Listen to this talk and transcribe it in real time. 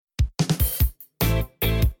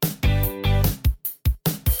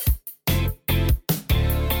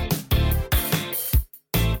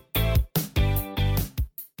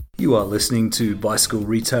You are listening to Bicycle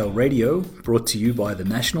Retail Radio, brought to you by the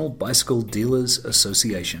National Bicycle Dealers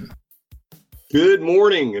Association. Good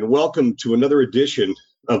morning and welcome to another edition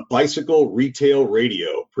of Bicycle Retail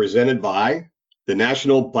Radio, presented by the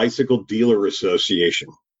National Bicycle Dealer Association.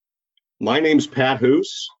 My name's Pat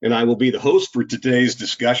Hoos, and I will be the host for today's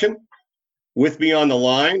discussion. With me on the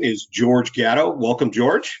line is George Gatto. Welcome,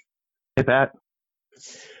 George. Hey, Pat.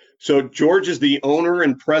 So George is the owner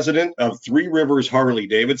and president of Three Rivers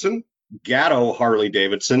Harley-Davidson, Gatto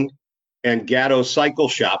Harley-Davidson, and Gatto Cycle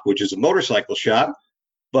Shop, which is a motorcycle shop,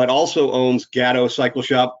 but also owns Gatto Cycle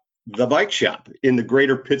Shop, the bike shop in the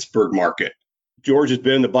greater Pittsburgh market. George has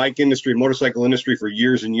been in the bike industry, motorcycle industry for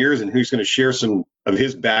years and years, and he's going to share some of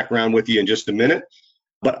his background with you in just a minute.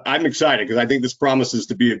 But I'm excited because I think this promises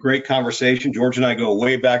to be a great conversation. George and I go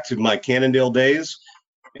way back to my Cannondale days,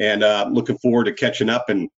 and looking forward to catching up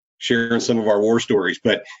and sharing some of our war stories.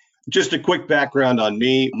 But just a quick background on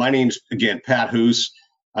me. My name's, again, Pat Hoos.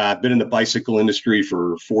 I've been in the bicycle industry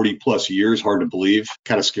for 40 plus years. Hard to believe.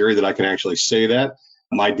 Kind of scary that I can actually say that.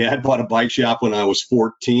 My dad bought a bike shop when I was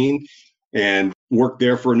 14 and worked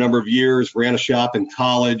there for a number of years, ran a shop in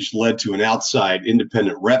college, led to an outside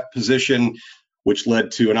independent rep position, which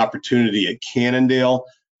led to an opportunity at Cannondale.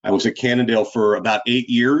 I was at Cannondale for about 8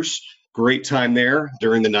 years. Great time there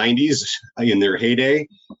during the 90s in their heyday.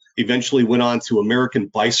 Eventually went on to American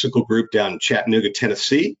Bicycle Group down in Chattanooga,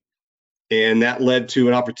 Tennessee. And that led to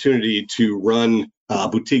an opportunity to run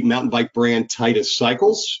boutique mountain bike brand Titus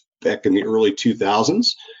Cycles back in the early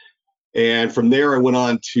 2000s. And from there, I went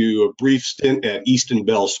on to a brief stint at Easton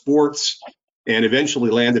Bell Sports and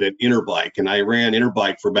eventually landed at Interbike. And I ran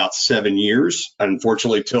Interbike for about 7 years,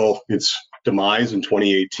 unfortunately, till its demise in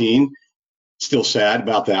 2018. Still sad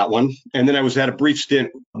about that one. And then I was at a brief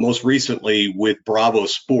stint most recently with Bravo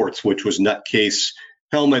Sports, which was Nutcase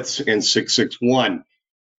Helmets and 661.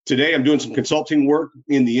 Today, I'm doing some consulting work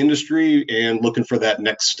in the industry and looking for that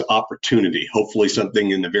next opportunity, hopefully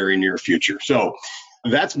something in the very near future. So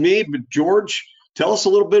that's me. But George, tell us a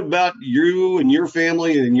little bit about you and your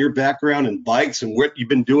family and your background in bikes and what you've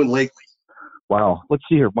been doing lately. Wow. Let's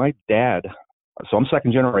see here. My dad, so I'm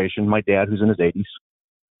second generation. My dad, who's in his 80s,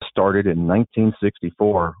 started in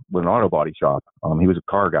 1964 with an auto body shop. He was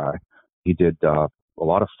a car guy. He did a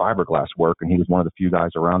lot of fiberglass work, and he was one of the few guys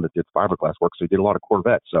around that did fiberglass work. So he did a lot of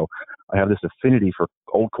Corvettes. So I have this affinity for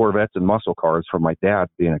old Corvettes and muscle cars from my dad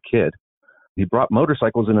being a kid. He brought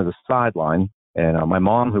motorcycles into the sideline, and my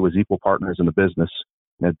mom, who was equal partners in the business,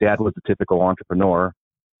 dad was the typical entrepreneur,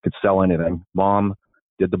 could sell anything. Mom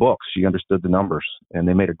did the books. She understood the numbers, and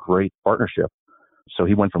they made a great partnership. So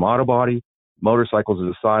he went from auto body, motorcycles as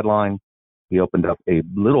a sideline. He opened up a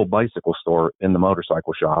little bicycle store in the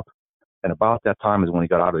motorcycle shop. And about that time is when he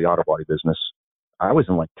got out of the auto body business. I was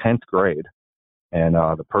in like 10th grade, and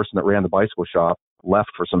the person that ran the bicycle shop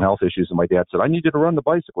left for some health issues. And my dad said, I need you to run the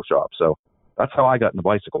bicycle shop. So that's how I got in the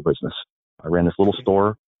bicycle business. I ran this little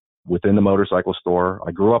store within the motorcycle store.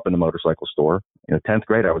 I grew up in the motorcycle store. In 10th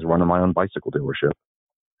grade, I was running my own bicycle dealership.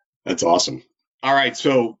 That's awesome. All right.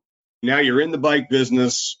 So now you're in the bike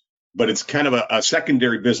business, but it's kind of a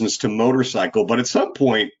secondary business to motorcycle. But at some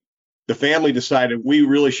point, the family decided we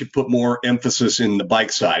really should put more emphasis in the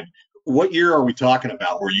bike side. What year are we talking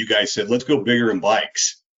about where you guys said, let's go bigger in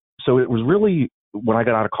bikes? So it was really when I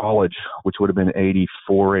got out of college, which would have been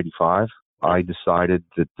 84, 85, I decided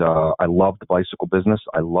that I loved the bicycle business.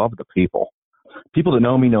 I love the people. People that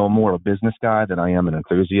know me know I'm more of a business guy than I am an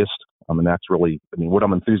enthusiast. And that's really, what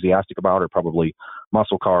I'm enthusiastic about are probably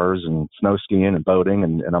muscle cars and snow skiing and boating,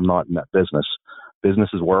 and I'm not in that business. Business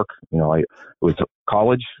is work. I was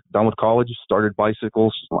college, done with college, started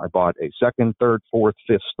bicycles. I bought a second, third, fourth,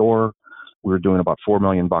 fifth store. We were doing about $4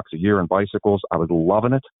 million a year in bicycles. I was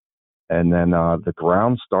loving it. And then the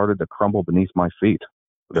ground started to crumble beneath my feet.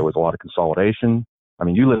 There was a lot of consolidation.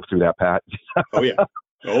 You lived through that, Pat. Oh, yeah.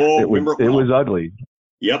 Oh, it was ugly.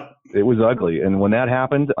 Yep. It was ugly. And when that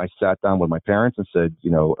happened, I sat down with my parents and said,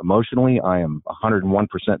 emotionally, I am 101%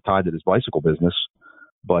 tied to this bicycle business.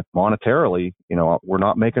 But monetarily, we're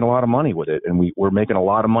not making a lot of money with it. And we're making a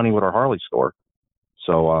lot of money with our Harley store.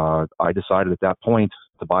 So I decided at that point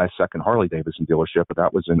to buy a second Harley-Davidson dealership. But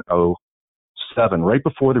that was in 2007, right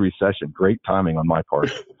before the recession. Great timing on my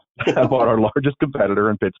part. I bought our largest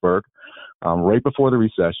competitor in Pittsburgh right before the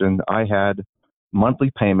recession. I had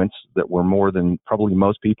monthly payments that were more than probably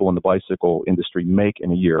most people in the bicycle industry make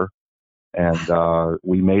in a year. And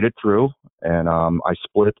we made it through. And I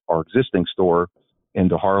split our existing store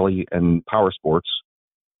into Harley and Power Sports.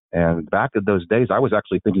 And back in those days, I was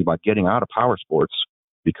actually thinking about getting out of Power Sports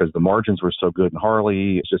because the margins were so good in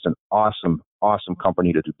Harley. It's just an awesome, awesome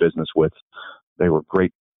company to do business with. They were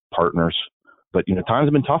great partners. But, times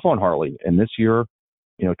have been tough on Harley. And this year,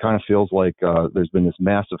 it kind of feels like there's been this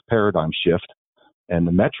massive paradigm shift. And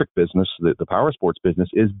the metric business, the power sports business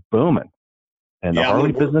is booming. And the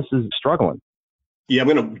Harley business is struggling. Yeah, I'm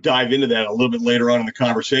going to dive into that a little bit later on in the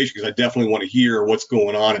conversation because I definitely want to hear what's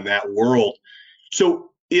going on in that world.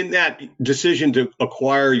 So in that decision to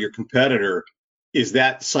acquire your competitor, is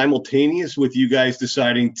that simultaneous with you guys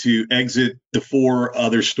deciding to exit the 4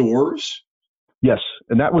 other stores? Yes,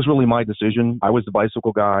 and that was really my decision. I was the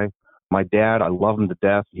bicycle guy. My dad, I love him to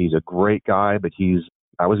death. He's a great guy, but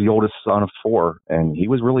I was the oldest son of 4, and he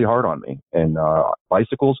was really hard on me. And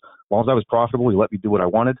bicycles, as long as I was profitable, he let me do what I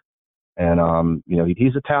wanted. And,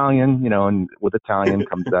 he's Italian, and with Italian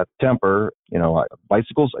comes that temper.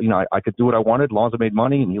 Bicycles, I could do what I wanted as long as I made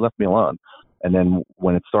money, and he left me alone. And then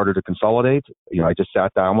when it started to consolidate, I just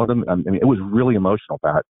sat down with him. I mean, it was really emotional,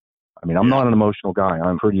 Pat. I mean, I'm not an emotional guy.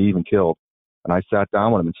 I'm pretty even keeled. And I sat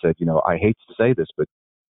down with him and said, I hate to say this, but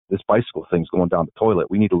this bicycle thing's going down the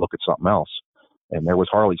toilet. We need to look at something else. And there was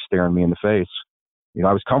Harley staring me in the face.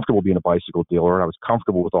 I was comfortable being a bicycle dealer. I was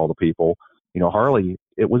comfortable with all the people. Harley,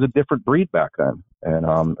 it was a different breed back then.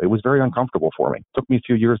 And it was very uncomfortable for me. It took me a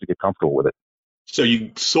few years to get comfortable with it. So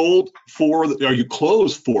you sold 4, or you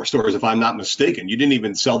closed 4 stores, if I'm not mistaken. You didn't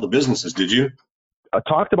even sell the businesses, did you? I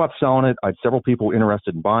talked about selling it. I had several people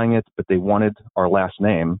interested in buying it, but they wanted our last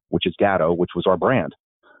name, which is Gatto, which was our brand.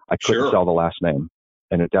 I couldn't sell the last name.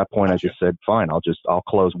 And at that point, I just said, fine, I'll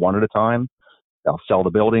close one at a time. I'll sell the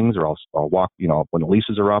buildings, or I'll walk, when the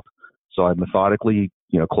leases are up. So I methodically,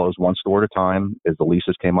 closed one store at a time as the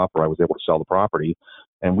leases came up, or I was able to sell the property.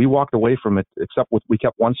 And we walked away from it, we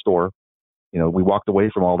kept one store. We walked away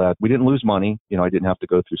from all that. We didn't lose money. I didn't have to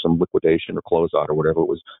go through some liquidation or closeout or whatever. It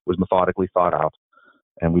was methodically thought out,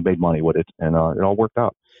 and we made money with it, and it all worked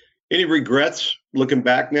out. Any regrets looking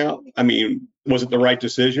back now? I mean, was it the right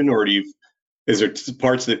decision, or is there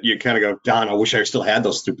parts that you kind of go, Don, I wish I still had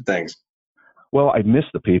those stupid things? Well, I miss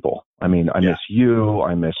the people. I mean, I miss you.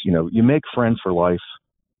 I miss, you make friends for life.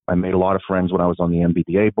 I made a lot of friends when I was on the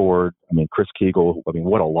MBDA board. I mean, Chris Kegel,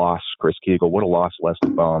 what a loss. Chris Kegel, what a loss,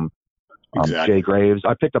 Leslie Baum. Exactly. Jay Graves.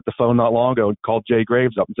 I picked up the phone not long ago and called Jay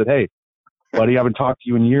Graves up and said, hey, buddy, I haven't talked to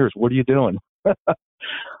you in years. What are you doing? I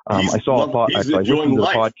listened to the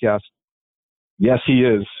podcast. Yes, he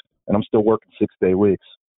is. And I'm still working 6-day weeks.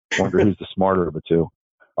 Wonder who's the smarter of the two.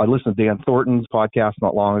 I listened to Dan Thornton's podcast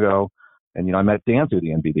not long ago. And, I met Dan through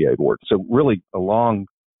the NBDA board. So really a long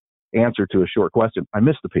answer to a short question. I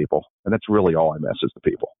miss the people. And that's really all I miss is the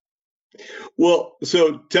people. Well,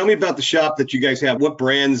 so tell me about the shop that you guys have. What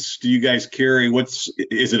brands do you guys carry?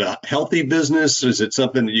 Is it a healthy business? Is it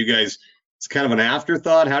something that you guys, it's kind of an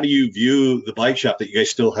afterthought? How do you view the bike shop that you guys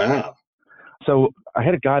still have? So I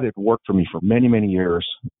had a guy that worked for me for many, many years.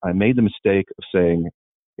 I made the mistake of saying,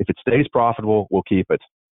 if it stays profitable, we'll keep it.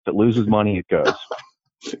 If it loses money, it goes.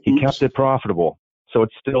 He kept it profitable. So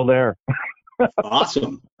it's still there.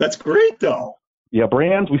 Awesome. That's great, though. Yeah,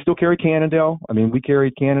 brands, we still carry Cannondale. I mean, we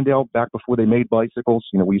carried Cannondale back before they made bicycles.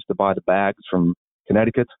 We used to buy the bags from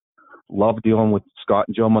Connecticut. Love dealing with Scott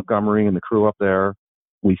and Joe Montgomery and the crew up there.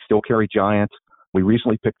 We still carry Giant. We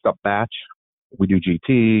recently picked up Batch. We do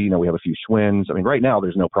GT. We have a few Schwinn's. I mean, right now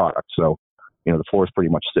there's no product. So, the floor is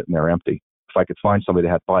pretty much sitting there empty. If I could find somebody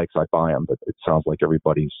that had bikes, I'd buy them. But it sounds like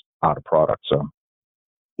everybody's out of product. So.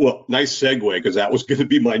 Well, nice segue, because that was going to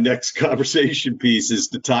be my next conversation piece, is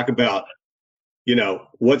to talk about,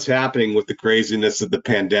 what's happening with the craziness of the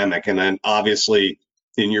pandemic. And then obviously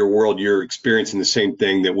in your world, you're experiencing the same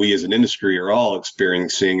thing that we as an industry are all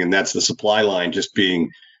experiencing. And that's the supply line just being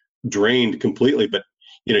drained completely. But,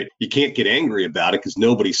 you can't get angry about it because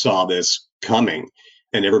nobody saw this coming,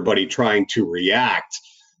 and everybody trying to react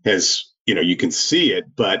has, you can see it,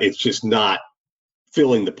 but it's just not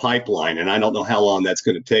filling the pipeline. And I don't know how long that's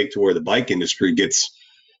going to take to where the bike industry gets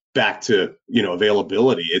back to,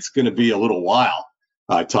 availability. It's going to be a little while.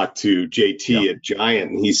 I talked to JT at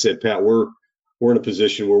Giant, and he said, Pat, we're in a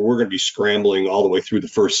position where we're going to be scrambling all the way through the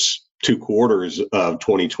first 2 quarters of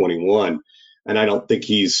 2021. And I don't think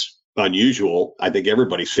he's unusual. I think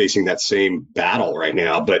everybody's facing that same battle right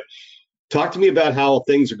now. But talk to me about how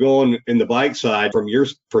things are going in the bike side from your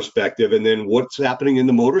perspective, and then what's happening in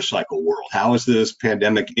the motorcycle world. How has this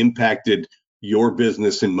pandemic impacted your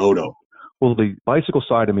business in moto? Well, the bicycle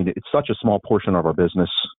side, I mean, it's such a small portion of our business.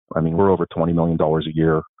 I mean, we're over $20 million a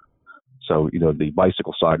year. So, the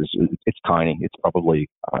bicycle side it's tiny. It's probably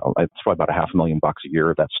about $500,000 a year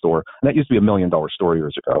at that store. And that used to be $1 million store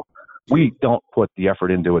years ago. We don't put the effort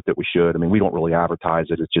into it that we should. I mean, we don't really advertise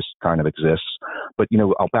it. It just kind of exists. But,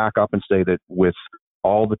 I'll back up and say that with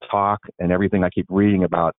all the talk and everything I keep reading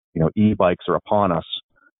about, e-bikes are upon us.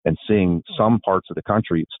 and seeing some parts of the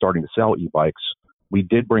country starting to sell e-bikes. We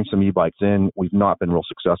did bring some e-bikes in. We've not been real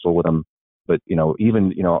successful with them. But,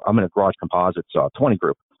 even, I'm in a Garage Composites 20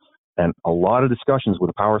 group, and a lot of discussions with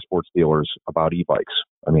the power sports dealers about e-bikes.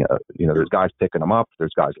 I mean, there's guys picking them up.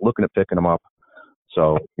 There's guys looking at picking them up.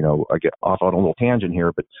 So, I get off on a little tangent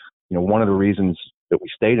here, but, one of the reasons that we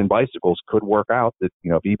stayed in bicycles could work out that,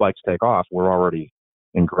 if e-bikes take off, we're already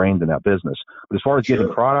ingrained in that business. But as far as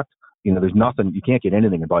getting product, there's nothing, you can't get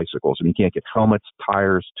anything in bicycles. I mean, you can't get helmets,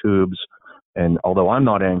 tires, tubes. And although I'm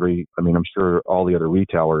not angry, I mean, I'm sure all the other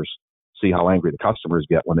retailers see how angry the customers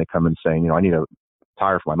get when they come in saying, I need a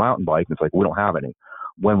tire for my mountain bike. And it's like, we don't have any.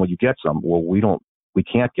 When will you get some? Well, we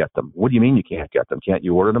can't get them. What do you mean you can't get them? Can't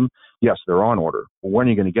you order them? Yes, they're on order. Well, when are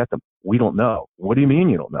you going to get them? We don't know. What do you mean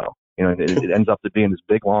you don't know? It ends up to being this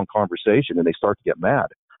big, long conversation, and they start to get mad.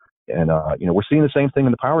 And, we're seeing the same thing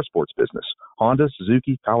in the power sports business. Honda,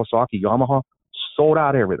 Suzuki, Kawasaki, Yamaha, sold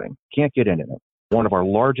out everything. Can't get anything. One of our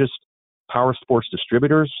largest power sports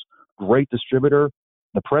distributors, great distributor.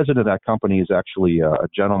 The president of that company is actually a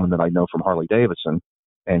gentleman that I know from Harley Davidson.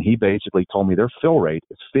 And he basically told me their fill rate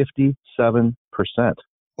is 57%.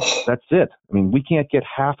 That's it. I mean, we can't get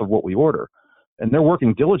half of what we order. And they're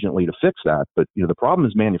working diligently to fix that. But, the problem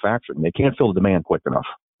is manufacturing. They can't fill the demand quick enough.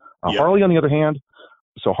 Harley, on the other hand,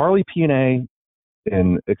 so Harley P&A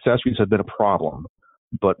and accessories have been a problem.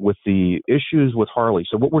 But with the issues with Harley,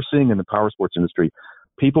 so what we're seeing in the power sports industry,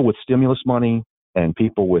 people with stimulus money and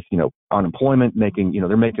people with, unemployment making,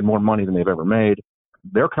 they're making more money than they've ever made.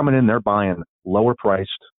 They're coming in, they're buying lower priced.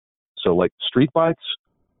 So like street bikes,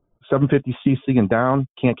 750cc and down,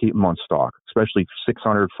 can't keep them on stock, especially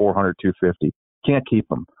 600, 400, 250. Can't keep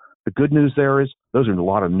them. The good news there is those are a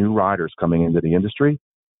lot of new riders coming into the industry.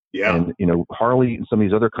 Yeah. And, Harley and some of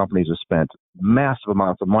these other companies have spent massive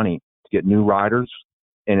amounts of money to get new riders.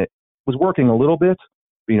 And it was working a little bit,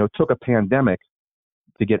 but, it took a pandemic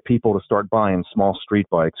to get people to start buying small street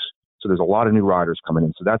bikes. So there's a lot of new riders coming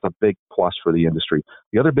in. So that's a big plus for the industry.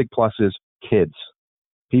 The other big plus is kids.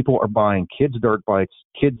 People are buying kids' dirt bikes,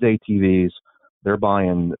 kids' ATVs. They're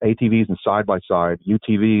buying ATVs and side-by-side,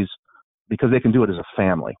 UTVs, because they can do it as a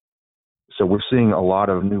family. So we're seeing a lot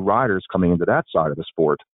of new riders coming into that side of the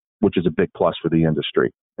sport, which is a big plus for the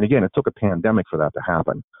industry. And again, it took a pandemic for that to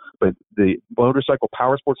happen. But the motorcycle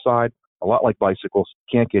power sports side, a lot like bicycles,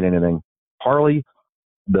 can't get anything. Harley,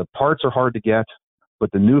 the parts are hard to get,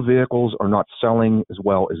 but the new vehicles are not selling as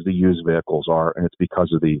well as the used vehicles are, and it's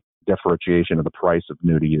because of the differentiation of the price of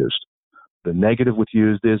new to used. The negative with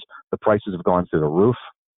used is the prices have gone through the roof,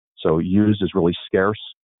 so used is really scarce.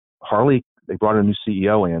 Harley, they brought a new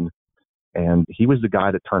CEO in, and he was the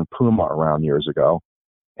guy that turned Puma around years ago,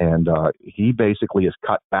 and he basically has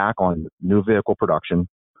cut back on new vehicle production,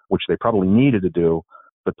 which they probably needed to do,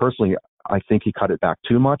 but personally, I think he cut it back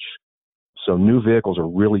too much. So new vehicles are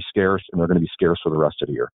really scarce, and they're going to be scarce for the rest of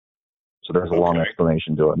the year. So there's a long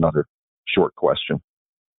explanation to another short question.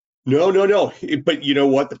 No. But you know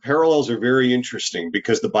what? The parallels are very interesting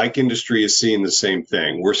because the bike industry is seeing the same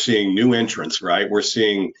thing. We're seeing new entrants, right? We're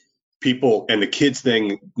seeing people, and the kids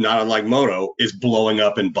thing, not unlike moto, is blowing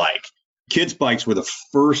up in bike. Kids' bikes were the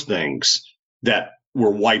first things that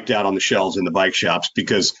were wiped out on the shelves in the bike shops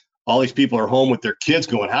because all these people are home with their kids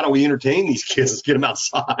going, how do we entertain these kids? Let's get them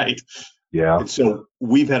outside. Yeah. And so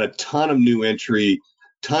we've had a ton of new entry,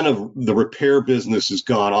 ton of the repair business has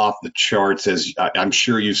gone off the charts, as I'm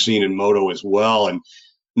sure you've seen in moto as well. And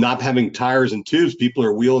not having tires and tubes, people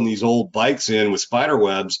are wheeling these old bikes in with spider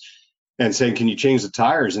webs and saying, can you change the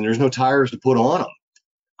tires? And there's no tires to put on them.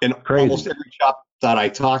 And almost every shop that I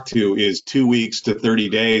talk to is 2 weeks to 30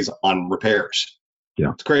 days on repairs.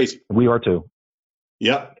 Yeah. It's crazy. We are too.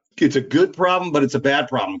 Yep. It's a good problem, but it's a bad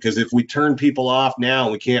problem because if we turn people off now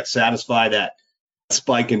and we can't satisfy that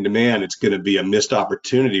spike in demand, it's going to be a missed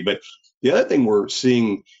opportunity. But the other thing we're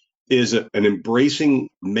seeing is an embracing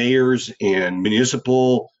mayors and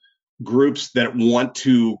municipal groups that want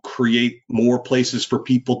to create more places for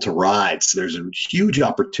people to ride. So there's a huge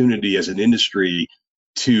opportunity as an industry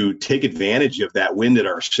to take advantage of that wind at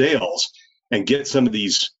our sails and get some of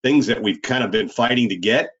these things that we've kind of been fighting to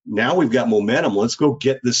get. Now we've got momentum. Let's go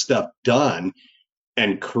get this stuff done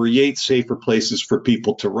and create safer places for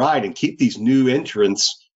people to ride and keep these new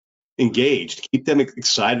entrants engaged, keep them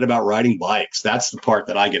excited about riding bikes. That's the part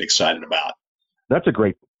that I get excited about. That's a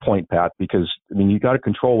great point, Pat, because, you got to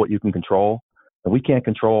control what you can control. And we can't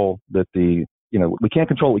control we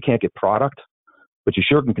can't get product, but you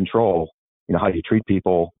sure can control, how you treat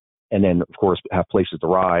people. And then, of course, have places to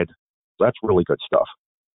ride. That's really good stuff.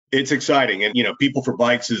 It's exciting. And, People for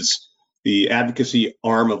Bikes is the advocacy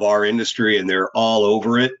arm of our industry, and they're all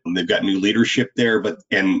over it. And they've got new leadership there,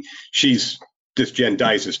 and this Jen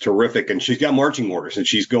Dice is terrific, and she's got marching orders and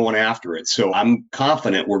she's going after it. So I'm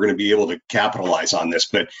confident we're going to be able to capitalize on this,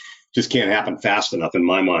 but just can't happen fast enough in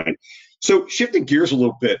my mind. So shifting gears a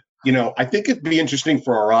little bit, I think it'd be interesting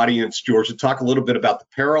for our audience, George, to talk a little bit about the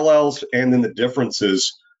parallels and then the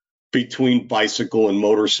differences between bicycle and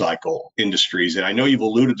motorcycle industries. And I know you've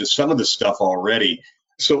alluded to some of this stuff already.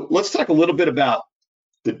 So let's talk a little bit about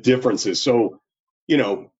the differences. So,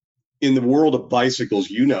 in the world of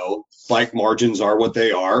bicycles, bike margins are what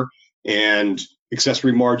they are, and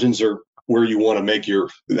accessory margins are where you want to make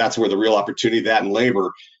that's where the real opportunity, that and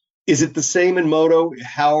labor. Is it the same in moto?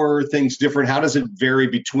 How are things different? How does it vary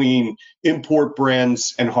between import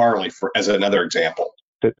brands and Harley, as another example?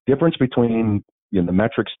 The difference between the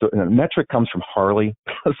metric comes from Harley.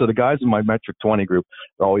 So the guys in my Metric 20 group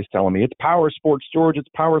are always telling me, it's power sports, George, it's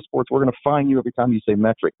power sports. We're going to fine you every time you say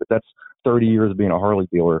metric. But that's 30 years of being a Harley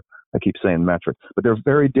dealer. I keep saying metric, but they're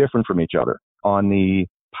very different from each other. On the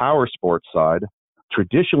power sports side,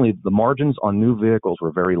 traditionally, the margins on new vehicles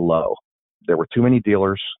were very low. There were too many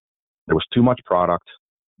dealers. There was too much product.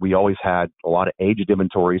 We always had a lot of aged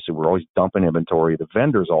inventory, so we're always dumping inventory. The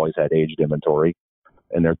vendors always had aged inventory,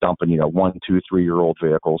 and they're dumping, 1, 2, 3-year-old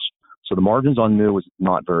vehicles. So the margins on new was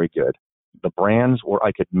not very good. The brands where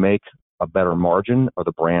I could make a better margin are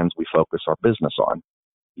the brands we focus our business on.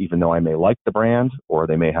 Even though I may like the brand or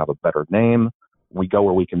they may have a better name, we go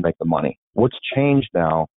where we can make the money. What's changed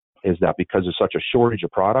now is that because there's such a shortage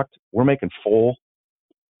of product, we're making full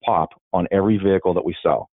pop on every vehicle that we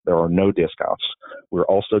sell. There are no discounts. We're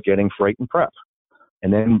also getting freight and prep.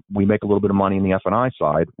 And then we make a little bit of money in the F&I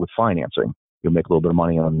side with financing. You'll make a little bit of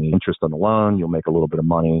money on the interest on the loan. You'll make a little bit of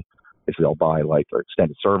money if they'll buy like an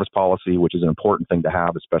extended service policy, which is an important thing to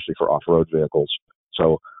have, especially for off-road vehicles.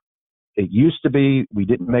 So it used to be we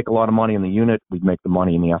didn't make a lot of money in the unit. We'd make the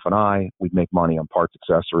money in the F&I. We'd make money on parts,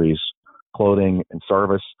 accessories, clothing, and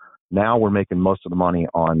service. Now we're making most of the money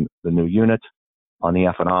on the new unit, on the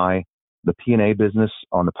F&I. The P&A business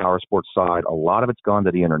on the power sports side, a lot of it's gone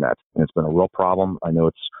to the internet, and it's been a real problem. I know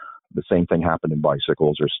it's the same thing happened in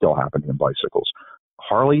bicycles or still happening in bicycles.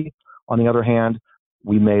 Harley, on the other hand,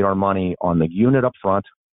 we made our money on the unit up front.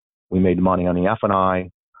 We made money on the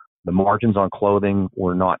F&I. The margins on clothing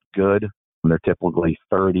were not good. They're typically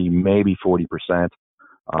 30, maybe 40%.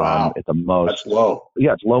 Wow. At the most. That's low.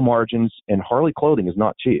 Yeah, it's low margins, and Harley clothing is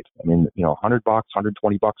not cheap. I mean, $100,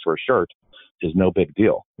 $120 for a shirt is no big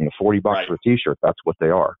deal. $40 Right. for a t-shirt, that's what they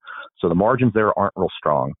are. So the margins there aren't real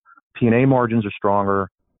strong. P&A margins are stronger.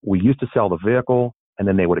 We used to sell the vehicle, and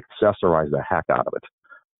then they would accessorize the heck out of it.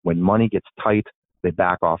 When money gets tight, they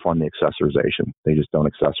back off on the accessorization. They just don't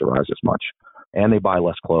accessorize as much. And they buy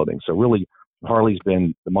less clothing. So really,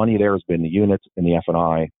 the money there has been the units and the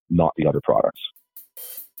F&I, not the other products.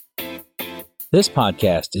 This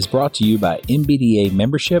podcast is brought to you by MBDA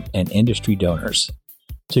membership and industry donors.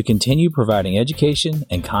 To continue providing education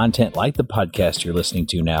and content like the podcast you're listening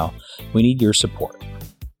to now, we need your support.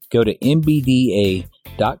 Go to mbda.com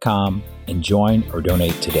and join or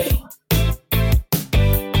donate today.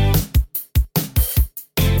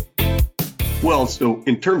 Well, so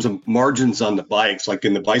in terms of margins on the bikes, like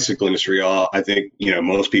in the bicycle industry, I think,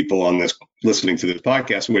 most people on this listening to this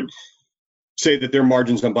podcast would say that their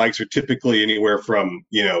margins on bikes are typically anywhere from,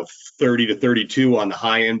 30 to 32 on the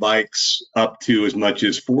high end bikes up to as much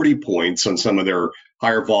as 40 points on some of their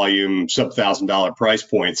higher volume sub $1,000 price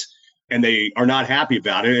points. And they are not happy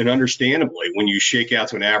about it. And understandably, when you shake out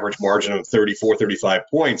to an average margin of 34, 35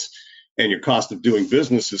 points and your cost of doing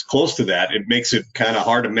business is close to that, it makes it kind of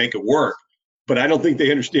hard to make it work. But I don't think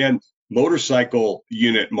they understand motorcycle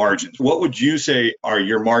unit margins. What would you say are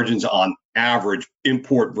your margins on average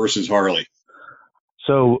import versus Harley?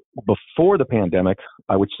 So before the pandemic,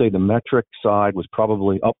 I would say the metric side was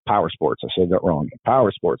probably power sports. I said that wrong.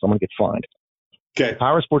 Power sports. I'm going to get fined. Okay.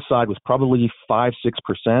 Power sports side was probably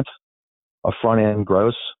 5-6% of front end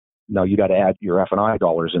gross. Now you got to add your F&I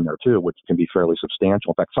dollars in there too, which can be fairly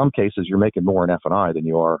substantial. In fact, some cases you're making more in F&I than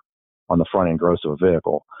you are on the front end gross of a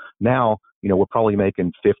vehicle. Now, we're probably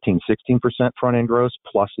making 15-16% front end gross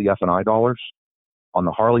plus the F&I dollars. On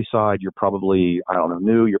the Harley side, you're probably,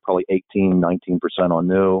 new, you're probably 18-19% on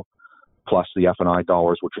new plus the F&I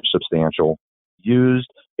dollars, which are substantial. Used,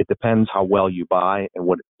 it depends how well you buy and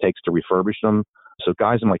what it takes to refurbish them. So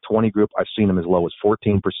guys in my 20 group, I've seen them as low as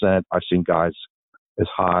 14%. I've seen guys as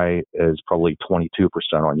high as probably 22%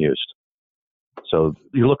 on used. So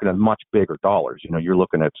you're looking at much bigger dollars. You're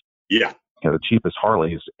looking at, the cheapest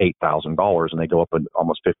Harley is $8,000 and they go up in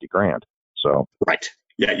almost $50,000. So, right.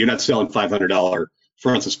 Yeah. You're not selling $500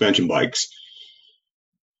 front suspension bikes.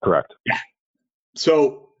 Correct. Yeah.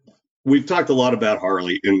 So we've talked a lot about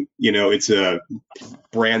Harley, and it's a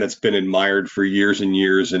brand that's been admired for years and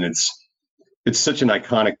years, and it's such an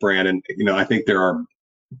iconic brand. And I think there are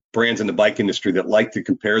brands in the bike industry that like to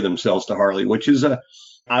compare themselves to Harley, which is I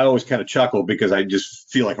always kind of chuckle because I just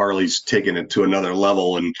feel like Harley's taken it to another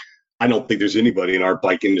level, and I don't think there's anybody in our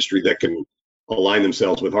bike industry that can align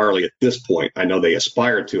themselves with Harley at this point. I know they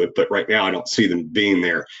aspire to it, but right now I don't see them being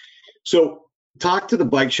there. So talk to the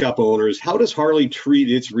bike shop owners. How does Harley treat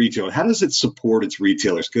its retailers? How does it support its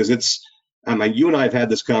retailers? Because you and I have had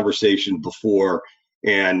this conversation before,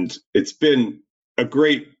 and it's been a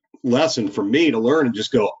great lesson for me to learn and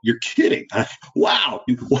just go, you're kidding. Wow.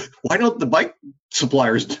 Why don't the bike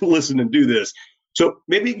suppliers listen and do this? So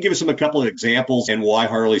maybe you can give us a couple of examples and why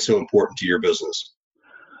Harley's so important to your business.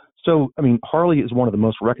 So, Harley is one of the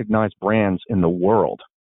most recognized brands in the world.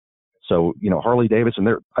 So, Harley Davidson,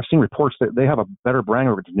 I've seen reports that they have a better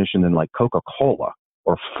brand recognition than like Coca-Cola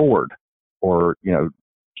or Ford or,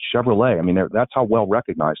 Chevrolet. That's how well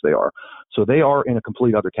recognized they are. So they are in a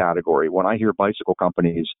complete other category. When I hear bicycle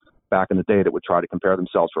companies back in the day that would try to compare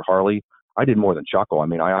themselves for Harley, I did more than chuckle. I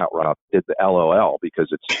did the LOL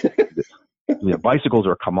because it's, bicycles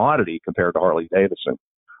are a commodity compared to Harley Davidson.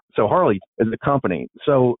 So Harley is a company.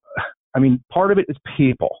 So, part of it is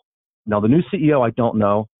people. Now, the new CEO, I don't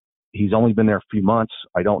know. He's only been there a few months.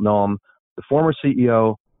 I don't know him. The former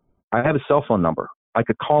CEO, I have his cell phone number. I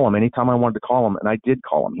could call him anytime I wanted to call him, and I did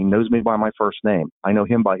call him. He knows me by my first name. I know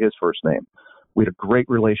him by his first name. We had a great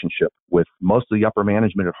relationship with most of the upper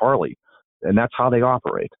management at Harley, and that's how they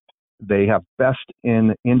operate. They have best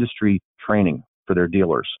in industry training for their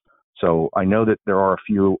dealers. So I know that there are a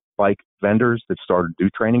few bike vendors that started to do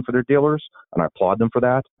training for their dealers, and I applaud them for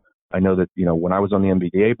that. I know that, when I was on the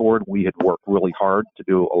MBDA board, we had worked really hard to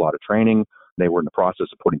do a lot of training. They were in the process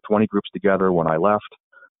of putting 20 groups together when I left.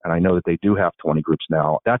 And I know that they do have 20 groups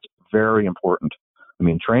now. That's very important.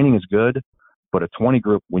 Training is good, but a 20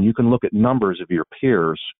 group, when you can look at numbers of your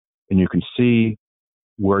peers and you can see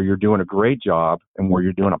where you're doing a great job and where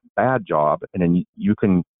you're doing a bad job, and then you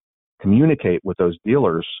can communicate with those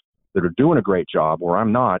dealers that are doing a great job where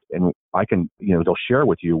I'm not, and I can, they'll share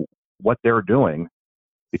with you what they're doing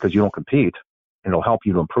because you don't compete, and it'll help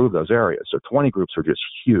you to improve those areas. So 20 groups are just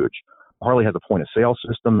huge. Harley has a point of sale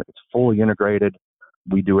system. It's fully integrated.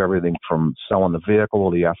 We do everything from selling the vehicle,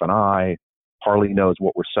 the F&I. Harley knows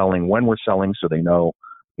what we're selling, when we're selling, so they know,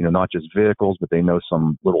 not just vehicles, but they know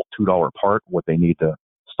some little $2 part, what they need to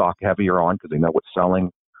stock heavier on because they know what's selling.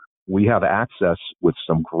 We have access with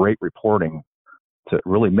some great reporting to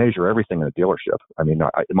really measure everything in a dealership.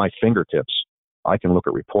 At my fingertips, I can look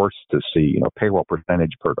at reports to see, payroll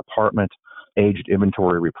percentage per department, aged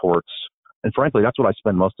inventory reports. And frankly, that's what I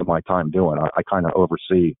spend most of my time doing. I kind of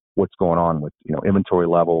oversee what's going on with, inventory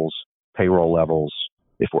levels, payroll levels.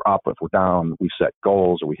 If we're up, if we're down, we set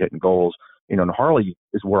goals. Are we hitting goals? And Harley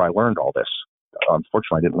is where I learned all this.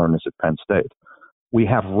 Unfortunately, I didn't learn this at Penn State. We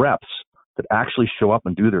have reps that actually show up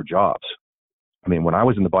and do their jobs. When I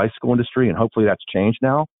was in the bicycle industry, and hopefully that's changed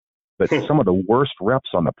now, but some of the worst reps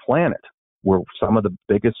on the planet were some of the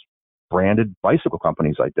biggest branded bicycle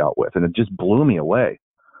companies I dealt with. And it just blew me away.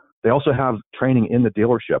 They also have training in the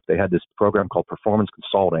dealership. They had this program called Performance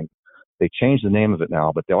Consulting. They changed the name of it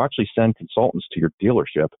now, but they'll actually send consultants to your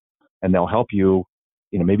dealership and they'll help you.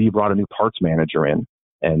 Maybe you brought a new parts manager in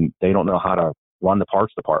and they don't know how to run the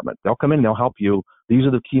parts department. They'll come in and they'll help you. These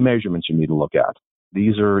are the key measurements you need to look at.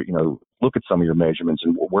 These are, look at some of your measurements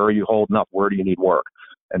and where are you holding up? Where do you need work?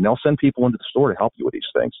 And they'll send people into the store to help you with these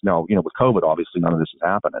things. Now, with COVID, obviously none of this is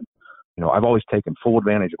happening. I've always taken full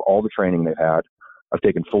advantage of all the training they've had. I've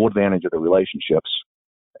taken full advantage of the relationships.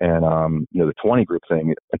 And, the 20 group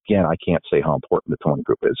thing, again, I can't say how important the 20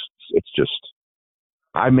 group is. It's just,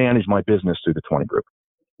 I manage my business through the 20 group.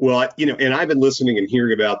 Well, and I've been listening and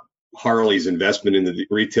hearing about Harley's investment in the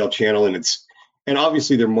retail channel, and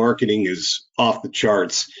obviously their marketing is off the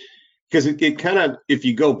charts because it kind of, if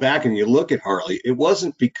you go back and you look at Harley, it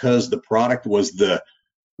wasn't because the product was the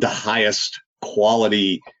highest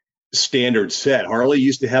quality standard set. Harley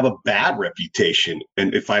used to have a bad reputation.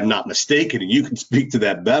 And if I'm not mistaken, and you can speak to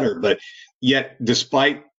that better, but yet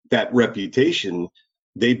despite that reputation,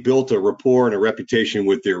 they built a rapport and a reputation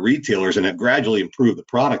with their retailers and have gradually improved the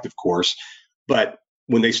product, of course. But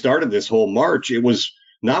when they started this whole march, it was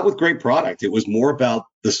not with great product. It was more about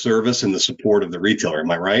the service and the support of the retailer.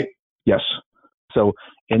 Am I right? Yes. So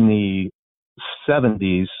in the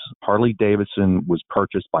 70s, Harley Davidson was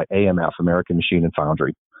purchased by AMF, American Machine and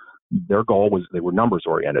Foundry. Their goal was they were numbers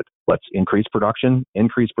oriented. Let's increase production,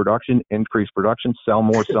 sell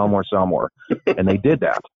more, sell more, sell more. And they did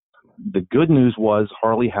that. The good news was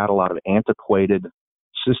Harley had a lot of antiquated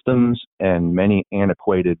systems and many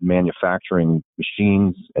antiquated manufacturing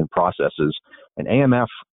machines and processes. And AMF,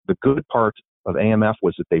 the good part of AMF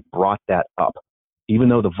was that they brought that up. Even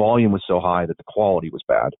though the volume was so high that the quality was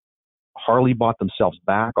bad, Harley bought themselves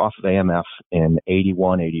back off of AMF in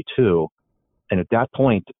 81, 82. And at that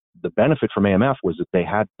point, the benefit from AMF was that they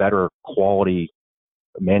had better quality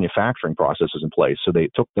manufacturing processes in place. So they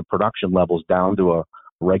took the production levels down to a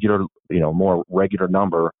regular, more regular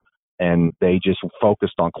number, and they just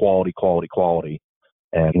focused on quality.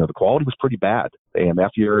 And, the quality was pretty bad. The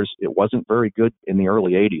AMF years, it wasn't very good in the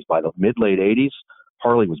early 80s. By the mid-late 80s,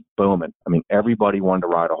 Harley was booming. I mean, everybody wanted to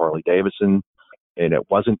ride a Harley Davidson, and it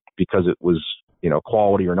wasn't because it was,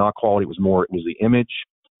 quality or not quality. It was the image.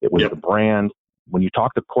 It was the brand. When you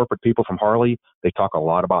talk to corporate people from Harley, they talk a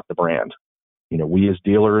lot about the brand. We as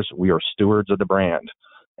dealers, we are stewards of the brand.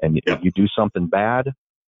 And if you do something bad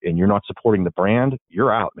and you're not supporting the brand,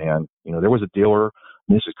 you're out, man. There was a dealer,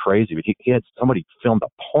 and this is crazy, but he had somebody filmed a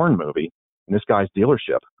porn movie in this guy's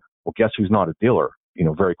dealership. Well, guess who's not a dealer,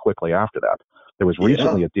 very quickly after that. There was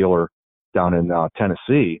recently a dealer down in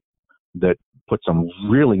Tennessee that put some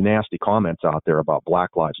really nasty comments out there about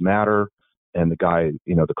Black Lives Matter. And the guy,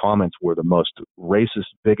 the comments were the most racist,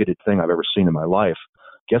 bigoted thing I've ever seen in my life.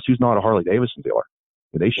 Guess who's not a Harley Davidson dealer?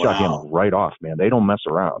 They shut him right off, man. They don't mess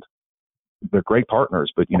around. They're great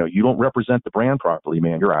partners, but you don't represent the brand properly,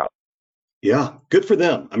 man. You're out. Yeah, good for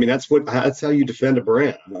them. I mean, that's how you defend a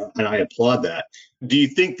brand, and I applaud that. Do you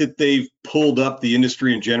think that they've pulled up the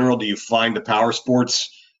industry in general? Do you find the power sports,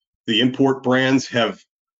 the import brands have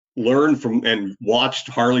learned from and watched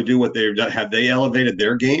Harley do what they've done? Have they elevated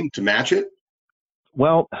their game to match it?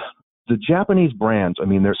 Well, the Japanese brands, I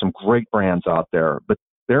mean, there's some great brands out there, but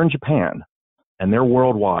they're in Japan and they're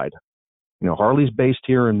worldwide. Harley's based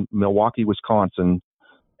here in Milwaukee, Wisconsin,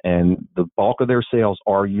 and the bulk of their sales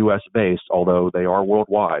are U.S. based, although they are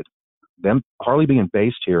worldwide. Harley being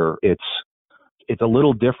based here, it's a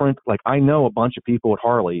little different. Like, I know a bunch of people at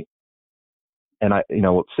Harley, and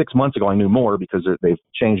 6 months ago I knew more because they've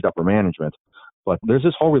changed upper management. But there's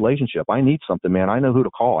this whole relationship. I need something, man. I know who to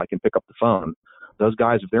call. I can pick up the phone. Those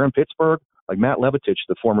guys, if they're in Pittsburgh, like Matt Levitich,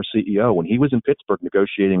 the former CEO, when he was in Pittsburgh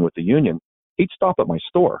negotiating with the union, he'd stop at my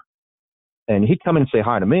store and he'd come in and say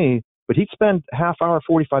hi to me, but he'd spend half hour,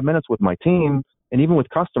 45 minutes with my team and even with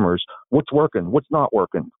customers. What's working? What's not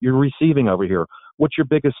working? You're receiving over here. What's your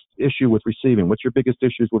biggest issue with receiving? What's your biggest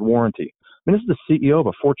issues with warranty? I mean, this is the CEO of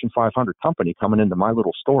a Fortune 500 company coming into my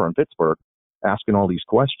little store in Pittsburgh asking all these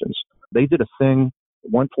questions. They did a thing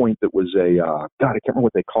at one point that was I can't remember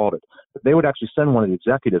what they called it, but they would actually send one of the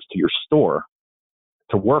executives to your store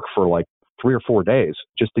to work for like 3 or 4 days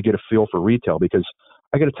just to get a feel for retail. Because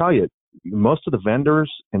I got to tell you, most of the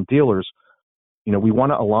vendors and dealers, we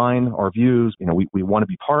want to align our views, we want to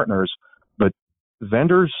be partners, but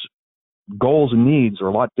vendors' goals and needs are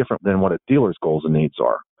a lot different than what a dealer's goals and needs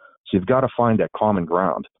are. So you've got to find that common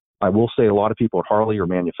ground. I will say a lot of people at Harley are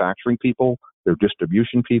manufacturing people, they're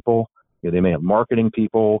distribution people, they may have marketing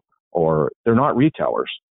people, or they're not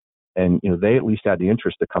retailers. And, they at least had the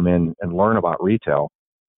interest to come in and learn about retail.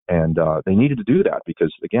 And they needed to do that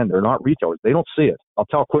because, again, they're not retailers. They don't see it. I'll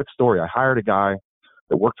tell a quick story. I hired a guy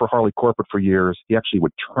that worked for Harley Corporate for years. He actually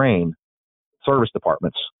would train service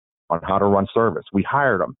departments on how to run service. We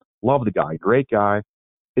hired him. Love the guy. Great guy.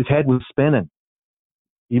 His head was spinning.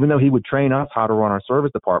 Even though he would train us how to run our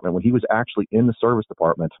service department, when he was actually in the service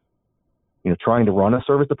department, trying to run a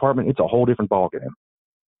service department, it's a whole different ballgame.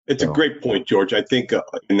 It's a great point, George. I think,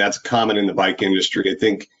 and that's common in the bike industry. I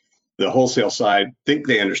think the wholesale side think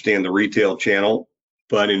they understand the retail channel,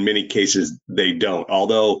 but in many cases they don't.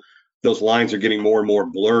 Although those lines are getting more and more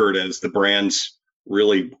blurred as the brands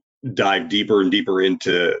really dive deeper and deeper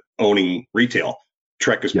into owning retail.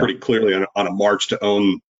 Trek is pretty clearly on a march to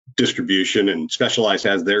own distribution, and Specialized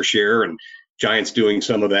has their share, and Giant's doing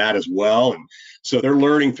some of that as well. And so they're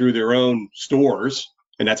learning through their own stores,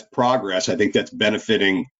 and that's progress. I think that's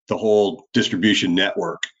benefiting the whole distribution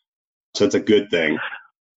network. So it's a good thing.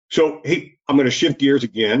 So, hey, I'm going to shift gears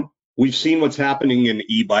again. We've seen what's happening in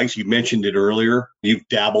e-bikes. You mentioned it earlier. You've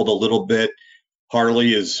dabbled a little bit.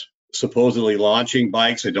 Harley is supposedly launching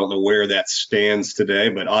bikes. I don't know where that stands today,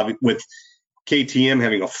 but with KTM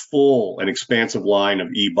having a full and expansive line of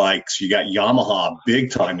e-bikes, you got Yamaha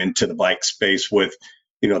big time into the bike space with,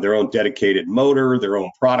 their own dedicated motor, their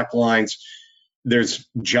own product lines. There's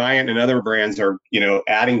Giant and other brands are,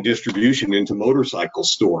 adding distribution into motorcycle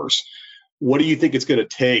stores. What do you think it's going to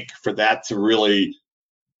take for that to really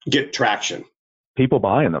get traction. People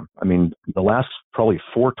buying them. I mean, the last probably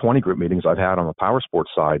 420 group meetings I've had on the power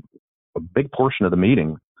sports side, a big portion of the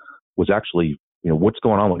meeting was actually, what's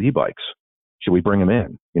going on with e-bikes? Should we bring them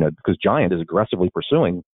in? Because Giant is aggressively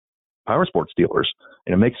pursuing power sports dealers,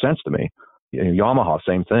 and it makes sense to me. Yamaha,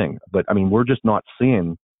 same thing. But I mean, we're just not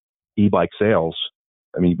seeing e-bike sales.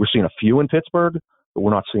 I mean, we're seeing a few in Pittsburgh, but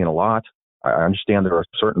we're not seeing a lot. I understand there are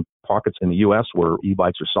certain pockets in the U.S. where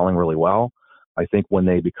e-bikes are selling really well. I think when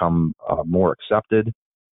they become more accepted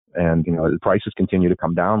and, the prices continue to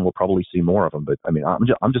come down, we'll probably see more of them. But I mean,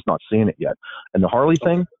 I'm just not seeing it yet. And the Harley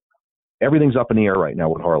thing, everything's up in the air right now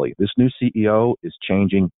with Harley. This new CEO is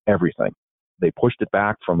changing everything. They pushed it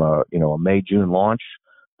back from a May, June launch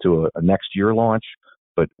to a next year launch,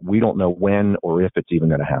 but we don't know when or if it's even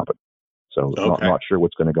going to happen. So not sure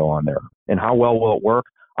what's going to go on there. And how well will it work?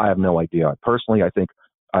 I have no idea. Personally, I think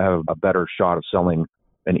I have a better shot of selling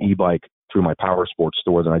an e-bike through my power sports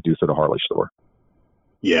store than I do through the Harley store.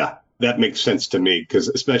 Yeah, that makes sense to me, because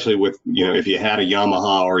especially with, if you had a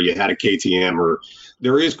Yamaha or you had a KTM, or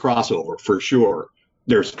there is crossover for sure.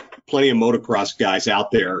 There's plenty of motocross guys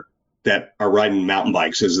out there that are riding mountain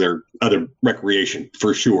bikes as their other recreation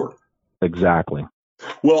for sure. Exactly.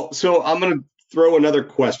 Well, so I'm going to throw another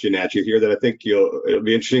question at you here that I think it'll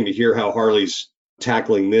be interesting to hear how Harley's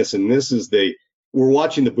tackling this. And this is we're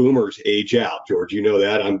watching the boomers age out, George. You know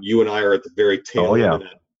that. You and I are at the very tail end of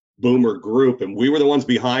that boomer group, and we were the ones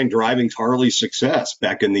behind driving Harley's success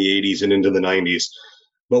back in the 80s and into the 90s.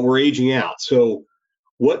 But we're aging out. So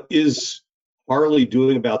what is Harley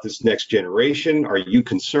doing about this next generation? Are you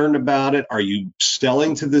concerned about it? Are you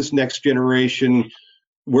selling to this next generation?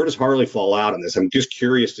 Where does Harley fall out in this? I'm just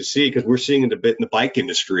curious to see, because we're seeing it a bit in the bike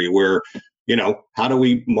industry where, how do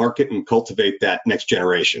we market and cultivate that next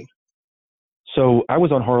generation? So I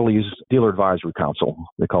was on Harley's Dealer Advisory Council.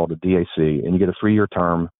 They call it a DAC, and you get a 3-year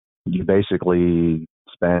term. You basically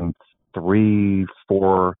spend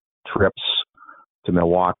 3-4 trips to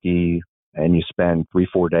Milwaukee, and you spend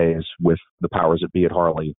 3-4 days with the powers that be at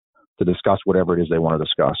Harley to discuss whatever it is they want to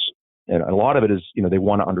discuss. And a lot of it is, they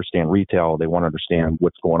want to understand retail. They want to understand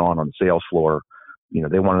what's going on the sales floor. They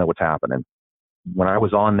want to know what's happening. When I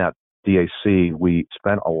was on that DAC, we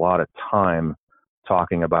spent a lot of time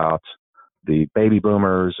talking about the baby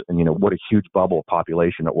boomers and, what a huge bubble of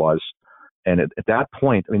population it was. And at that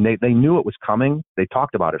point, I mean, they knew it was coming. They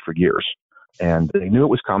talked about it for years, and they knew it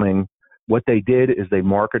was coming. What they did is they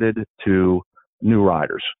marketed to new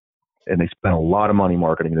riders, and they spent a lot of money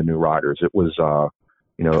marketing to new riders. It was,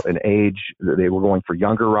 an age, they were going for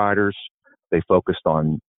younger riders. They focused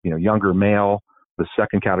on, younger male. The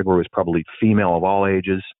second category was probably female of all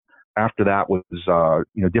ages. After that was,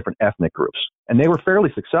 different ethnic groups. And they were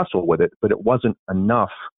fairly successful with it, but it wasn't enough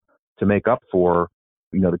to make up for,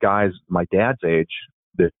 the guys my dad's age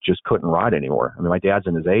that just couldn't ride anymore. I mean, my dad's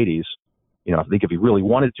in his 80s. I think if he really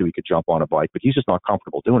wanted to, he could jump on a bike, but he's just not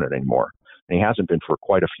comfortable doing it anymore. And he hasn't been for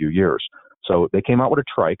quite a few years. So they came out with a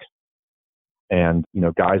trike, and,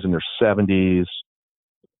 guys in their 70s,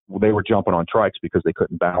 they were jumping on trikes because they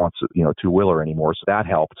couldn't balance, two-wheeler anymore. So that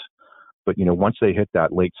helped. But, once they hit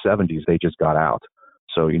that late 70s, they just got out.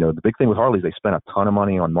 So, the big thing with Harley is they spent a ton of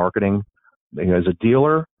money on marketing. As a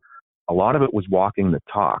dealer, a lot of it was walking the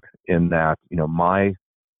talk, in that, my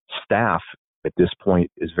staff at this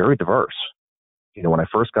point is very diverse. When I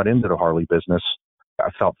first got into the Harley business, I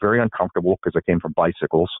felt very uncomfortable because I came from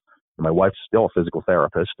bicycles. And my wife's still a physical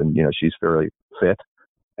therapist, and, she's fairly fit.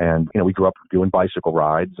 And, we grew up doing bicycle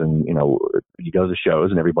rides, and, you go to the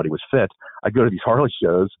shows and everybody was fit. I go to these Harley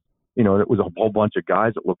shows, it was a whole bunch of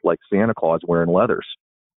guys that looked like Santa Claus wearing leathers,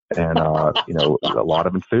 and, a lot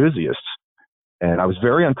of enthusiasts. And I was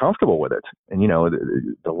very uncomfortable with it. And,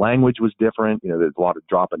 the language was different. There's a lot of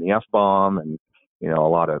dropping the F-bomb, and, a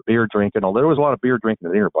lot of beer drinking. Although there was a lot of beer drinking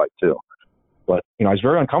in the Interbike too. But, I was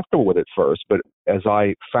very uncomfortable with it first. But as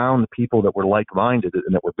I found people that were like-minded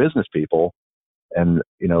and that were business people, and,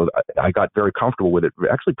 I got very comfortable with it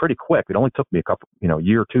actually pretty quick. It only took me a couple,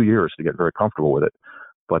 year, 2 years to get very comfortable with it.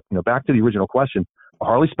 But, back to the original question,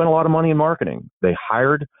 Harley spent a lot of money in marketing. They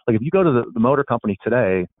hired, if you go to the motor company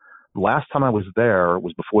today, last time I was there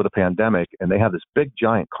was before the pandemic, and they have this big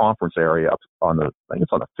giant conference area up on I think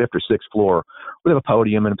it's on the 5th or 6th floor. We have a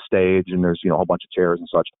podium and a stage, and there's, a whole bunch of chairs and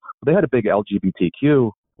such. But they had a big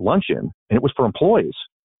LGBTQ luncheon, and it was for employees.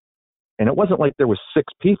 And it wasn't like there was 6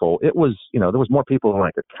 people. It was, there was more people than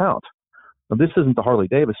I could count. Now, this isn't the Harley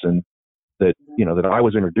Davidson that, that I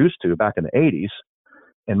was introduced to back in the 80s.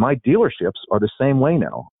 And my dealerships are the same way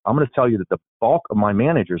now. I'm going to tell you that the bulk of my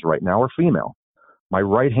managers right now are female. My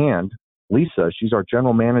right hand, Lisa, she's our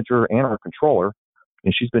general manager and our controller,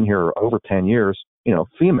 and she's been here over 10 years.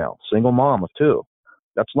 female, single mom of 2.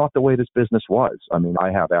 That's not the way this business was. I mean,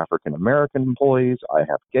 I have African American employees. I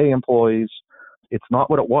have gay employees. It's not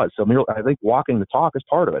what it was. So I think walking the talk is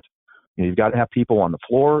part of it. You've got to have people on the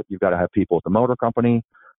floor. You've got to have people at the motor company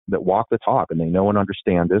that walk the talk, and they know and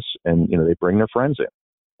understand this, and they bring their friends in.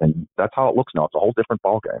 And that's how it looks now. It's a whole different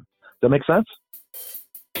ballgame. Does that make sense?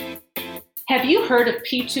 Have you heard of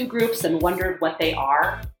P2 groups and wondered what they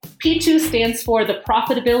are? P2 stands for the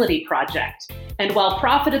Profitability Project. And while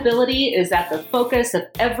profitability is at the focus of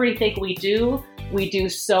everything we do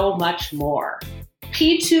so much more.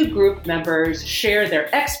 P2 group members share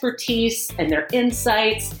their expertise and their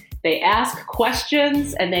insights. They ask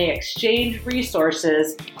questions and they exchange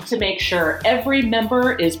resources to make sure every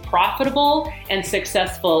member is profitable and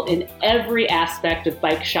successful in every aspect of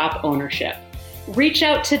bike shop ownership. Reach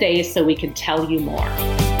out today so we can tell you more.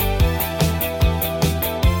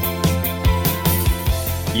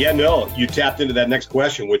 Yeah, no, you tapped into that next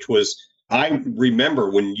question, which was, I remember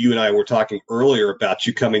when you and I were talking earlier about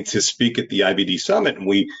you coming to speak at the IBD Summit, and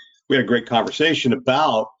we had a great conversation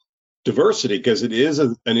about diversity, because it is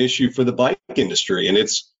an issue for the bike industry, and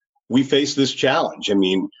we face this challenge. I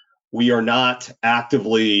mean, we are not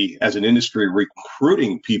actively, as an industry,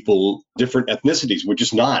 recruiting people, different ethnicities. We're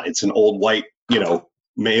just not. It's an old white,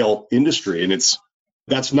 male industry, and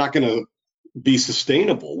that's not going to be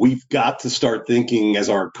sustainable. We've got to start thinking, as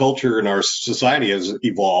our culture and our society has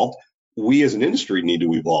evolved, we as an industry need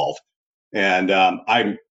to evolve. And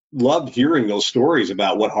I loved hearing those stories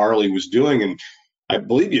about what Harley was doing. And I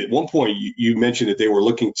believe you at one point you mentioned that they were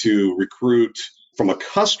looking to recruit, from a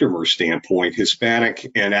customer standpoint, Hispanic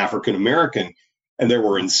and African American, and there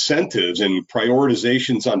were incentives and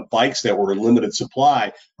prioritizations on bikes that were in limited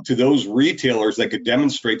supply to those retailers that could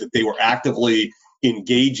demonstrate that they were actively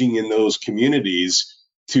engaging in those communities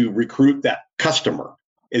to recruit that customer.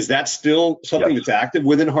 Is that still something that's active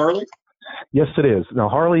within Harley? Yes, it is. Now,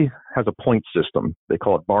 Harley has a point system. They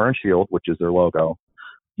call it Bar and Shield, which is their logo.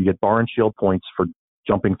 You get Bar and Shield points for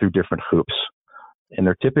jumping through different hoops. And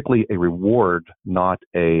they're typically a reward, not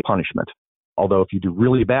a punishment. Although if you do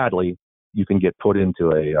really badly, you can get put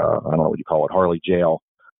into I don't know what you call it, Harley jail,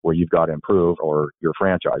 where you've got to improve or your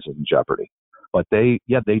franchise is in jeopardy. But they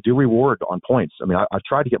do reward on points. I mean, I've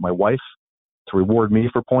tried to get my wife to reward me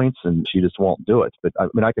for points, and she just won't do it. But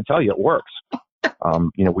I can tell you it works.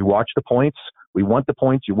 We watch the points. We want the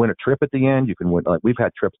points. You win a trip at the end. You can win. Like, we've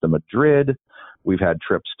had trips to Madrid. We've had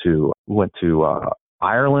trips we went to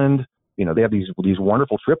Ireland. They have these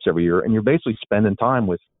wonderful trips every year, and you're basically spending time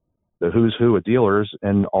with the who's who of dealers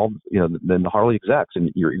and all, then the Harley execs, and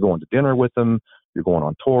you're going to dinner with them. You're going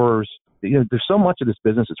on tours. There's so much of this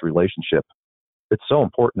business. It's relationship. It's so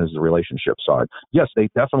important as the relationship side. Yes,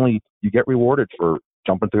 you get rewarded for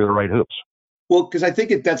jumping through the right hoops. Well, because I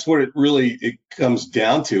think that's what it comes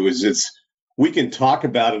down to is we can talk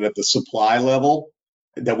about it at the supply level,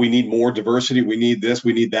 that we need more diversity. We need this,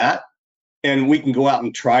 we need that. And we can go out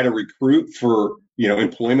and try to recruit for,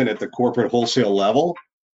 employment at the corporate wholesale level.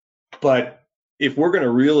 But if we're going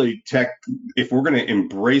to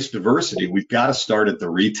embrace diversity, we've got to start at the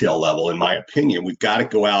retail level, in my opinion. We've got to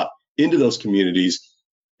go out into those communities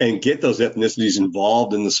and get those ethnicities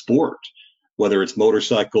involved in the sport, whether it's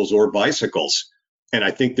motorcycles or bicycles. And I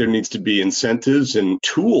think there needs to be incentives and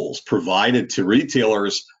tools provided to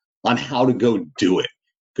retailers on how to go do it.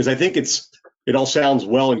 Because I think it all sounds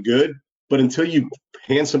well and good, but until you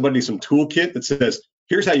hand somebody some toolkit that says,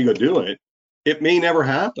 here's how you go do it, it may never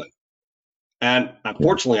happen. And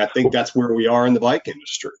unfortunately, I think that's where we are in the bike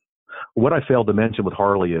industry. What I failed to mention with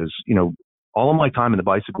Harley is, all of my time in the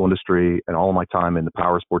bicycle industry and all of my time in the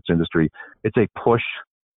power sports industry, it's a push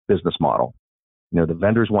business model. The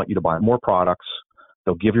vendors want you to buy more products.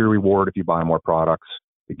 They'll give you a reward if you buy more products.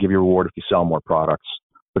 They give you a reward if you sell more products.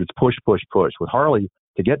 But it's push, push, push. With Harley,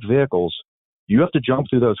 to get vehicles, you have to jump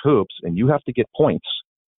through those hoops and you have to get points,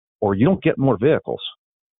 or you don't get more vehicles.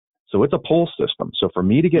 So it's a pull system. So for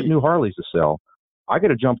me to get new Harleys to sell, I got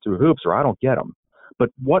to jump through hoops or I don't get them. But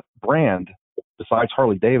what brand besides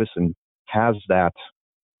Harley Davidson has that?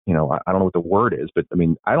 I don't know what the word is, but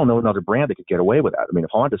I don't know another brand that could get away with that. If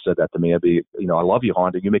Honda said that to me, I'd be, I love you,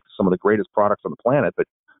 Honda. You make some of the greatest products on the planet, but,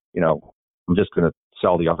 I'm just going to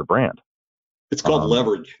sell the other brand. It's called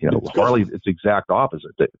leverage. Harley, it's the exact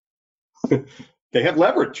opposite. They have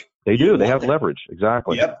leverage. They do. They have leverage.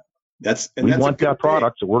 Exactly. Yep. We want that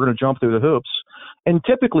product, so we're going to jump through the hoops. And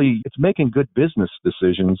typically, it's making good business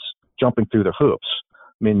decisions, jumping through the hoops.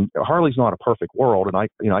 Harley's not a perfect world, and I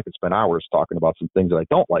could spend hours talking about some things that I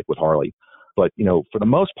don't like with Harley. But, for the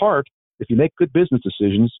most part, if you make good business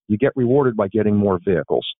decisions, you get rewarded by getting more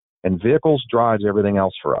vehicles. And vehicles drives everything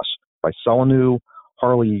else for us. If I sell a new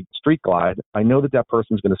Harley Street Glide, I know that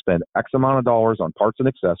person's going to spend X amount of dollars on parts and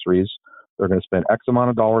accessories. They're going to spend X amount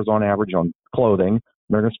of dollars on average on clothing. And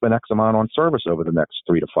they're going to spend X amount on service over the next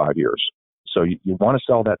 3 to 5 years. So you want to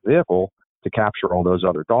sell that vehicle to capture all those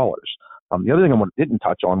other dollars. The other thing I didn't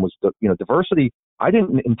touch on was diversity. I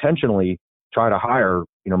didn't intentionally try to hire,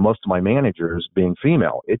 most of my managers being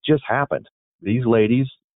female. It just happened. These ladies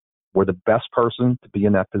were the best person to be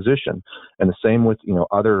in that position. And the same with,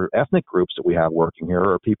 other ethnic groups that we have working here,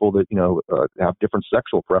 or people that, have different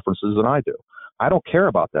sexual preferences than I do. I don't care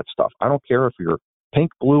about that stuff. I don't care if you're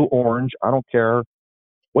pink, blue, orange. I don't care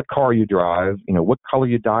what car you drive, what color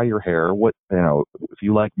you dye your hair, if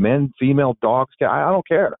you like men, female, dogs, I don't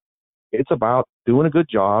care. It's about doing a good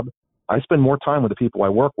job. I spend more time with the people I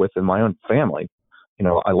work with in my own family.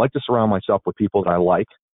 I like to surround myself with people that I like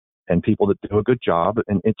and people that do a good job,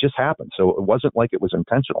 and it just happened. So it wasn't like it was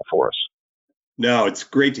intentional for us. No, it's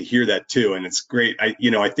great to hear that too. And it's great.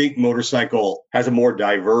 I think motorcycle has a more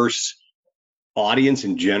diverse audience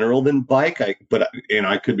in general than bike. I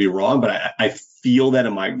could be wrong, but I feel that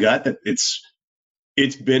in my gut that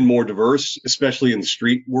it's been more diverse, especially in the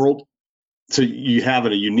street world. So you have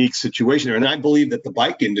a unique situation there. And I believe that the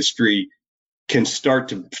bike industry can start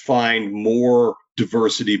to find more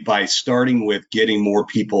diversity by starting with getting more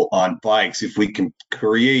people on bikes. If we can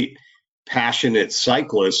create passionate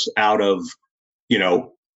cyclists out of,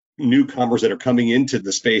 newcomers that are coming into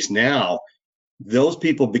the space now, those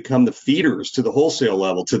people become the feeders to the wholesale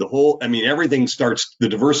level, to the whole, everything starts, the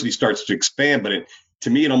diversity starts to expand, but to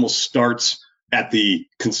me, it almost starts at the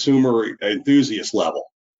consumer enthusiast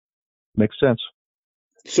level. Makes sense.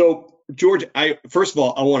 So, George, first of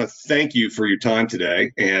all, I want to thank you for your time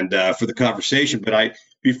today and for the conversation. But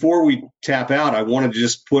before we tap out, I wanted to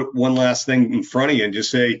just put one last thing in front of you and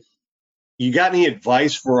just say, you got any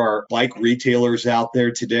advice for our bike retailers out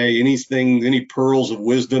there today? Any pearls of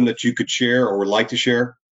wisdom that you could share or would like to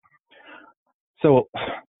share? So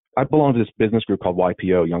I belong to this business group called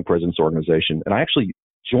YPO, Young Presidents Organization. And I actually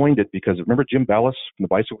joined it because, remember Jim Bellis from the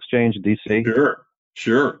Bicycle Exchange in DC?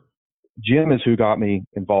 Sure. Jim is who got me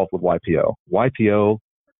involved with YPO. YPO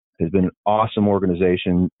has been an awesome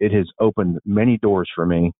organization. It has opened many doors for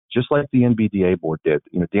me, just like the NBDA board did.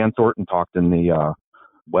 Dan Thornton talked in the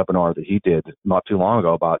webinar that he did not too long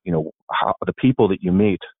ago about, how the people that you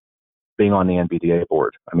meet being on the NBDA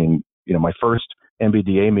board. My first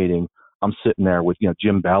NBDA meeting, I'm sitting there with,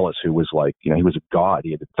 Jim Bellis, who was like, he was a god.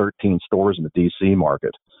 He had 13 stores in the DC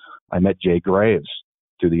market. I met Jay Graves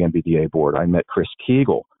through the NBDA board. I met Chris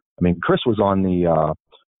Kegel. Chris was on the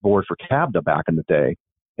board for CABDA back in the day.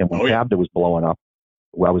 And when CABDA was blowing up,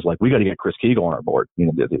 I was like, we got to get Chris Kegel on our board.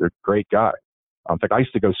 They're a great guy. In fact, I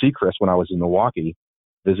used to go see Chris when I was in Milwaukee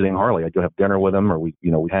visiting Harley. I'd go have dinner with him, or we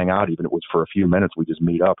hang out, even if it was for a few minutes, we just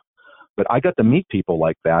meet up. But I got to meet people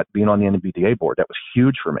like that being on the NBDA board. That was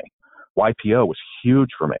huge for me. YPO was huge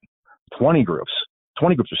for me. 20 groups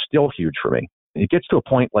are still huge for me. And it gets to a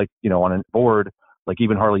point like, on a board, like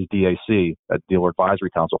even Harley's DAC, Dealer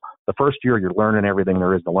Advisory Council, the first year you're learning everything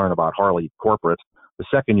there is to learn about Harley corporate. The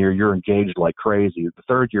second year you're engaged like crazy. The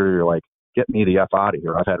third year you're like, get me the F out of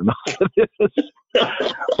here. I've had enough of this.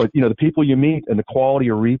 But, the people you meet and the quality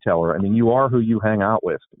of retailer, you are who you hang out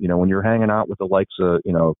with. When you're hanging out with the likes of,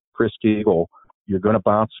 Chris Kegel, you're going to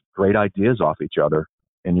bounce great ideas off each other,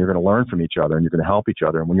 and you're going to learn from each other, and you're going to help each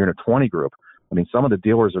other. And when you're in a 20 group, some of the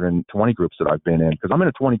dealers are in 20 groups that I've been in, because I'm in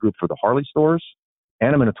a 20 group for the Harley stores,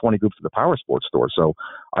 and I'm in a 20 group for the Power Sports stores. So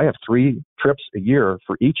I have 3 trips a year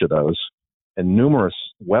for each of those, and numerous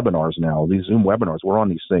webinars now, these Zoom webinars. We're on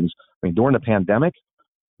these things. During the pandemic,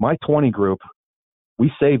 my 20 group,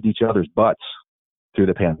 we saved each other's butts through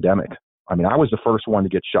the pandemic. I was the first one to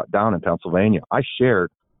get shut down in Pennsylvania. I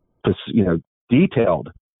shared, detailed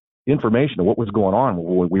information of what was going on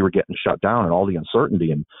when we were getting shut down and all the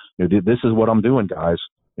uncertainty. And this is what I'm doing, guys.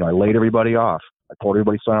 I laid everybody off. I told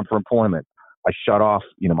everybody to sign up for employment. I shut off,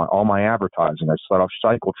 all my advertising. I shut off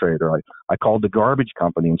Cycle Trader. I called the garbage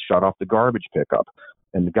company and shut off the garbage pickup.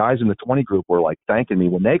 And the guys in the 20 group were like thanking me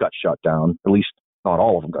when they got shut down. At least not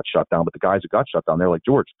all of them got shut down, but the guys that got shut down, they're like,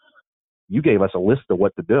 George, you gave us a list of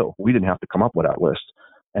what to do. We didn't have to come up with that list.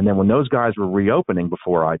 And then when those guys were reopening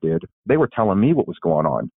before I did, they were telling me what was going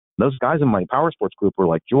on. Those guys in my Power Sports group were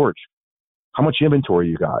like, George, how much inventory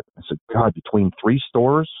you got? I said, God, between 3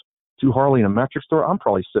 stores, 2 Harley and a metric store, I'm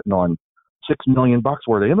probably sitting on $6 million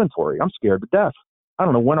worth of inventory. I'm scared to death. I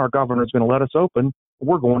don't know when our governor's going to let us open.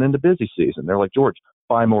 We're going into busy season. They're like, George,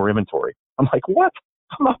 buy more inventory. I'm like, what?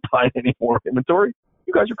 I'm not buying any more inventory.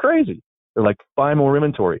 You guys are crazy. They're like, buy more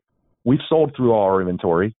inventory. We've sold through all our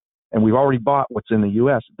inventory, and we've already bought what's in the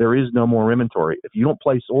U.S. There is no more inventory. If you don't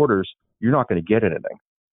place orders you're not going to get anything.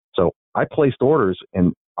 So I placed orders,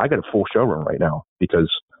 and I got a full showroom right now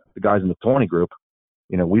because the guys in the 20 group,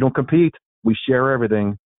 we don't compete. We share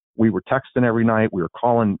everything. We were texting every night. We were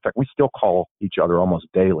calling. In fact, we still call each other almost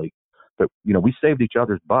daily. But, we saved each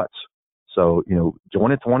other's butts. So,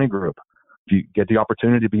 join a 20 group. If you get the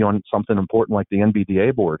opportunity to be on something important like the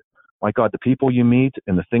NBDA board, my God, the people you meet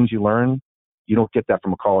and the things you learn, you don't get that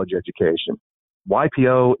from a college education.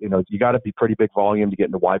 YPO, you got to be pretty big volume to get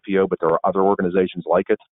into YPO, but there are other organizations like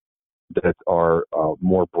it that are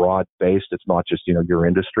more broad-based. It's not just, your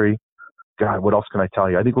industry. God, what else can I tell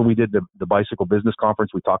you? I think when we did the Bicycle Business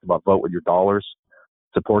Conference, we talked about vote with your dollars,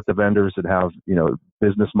 support the vendors that have,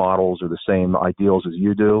 business models or the same ideals as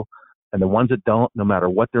you do. And the ones that don't, no matter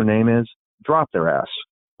what their name is, drop their ass.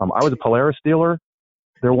 I was a Polaris dealer.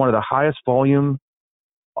 They're one of the highest volume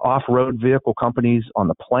off-road vehicle companies on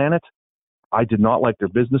the planet. I did not like their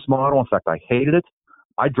business model. In fact, I hated it.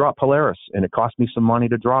 I dropped Polaris, and it cost me some money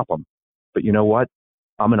to drop them. But you know what?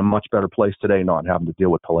 I'm in a much better place today not having to deal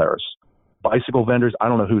with Polaris. Bicycle vendors, I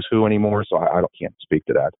don't know who's who anymore, so I can't speak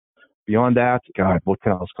to that. Beyond that, God, what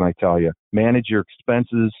else can I tell you? Manage your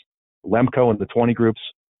expenses. Lemco and the 20 groups,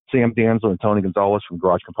 Sam Danzo and Tony Gonzalez from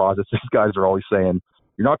Garage Composites, these guys are always saying,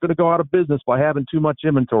 you're not going to go out of business by having too much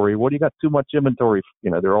inventory. What do you got too much inventory?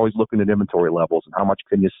 They're always looking at inventory levels and how much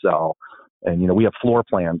can you sell. And, we have floor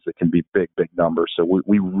plans that can be big, big numbers. So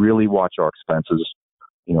we really watch our expenses.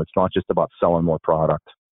 It's not just about selling more product.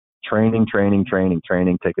 Training,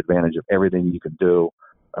 take advantage of everything you can do.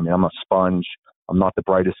 I'm a sponge. I'm not the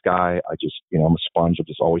brightest guy. I'm a sponge. I'm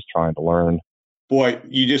just always trying to learn. Boy,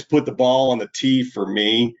 you just put the ball on the tee for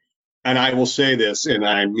me. And I will say this, and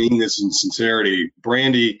I mean this in sincerity,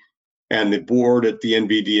 Brandy and the board at the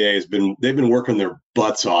NBDA they've been working their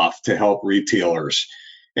butts off to help retailers.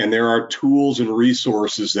 And there are tools and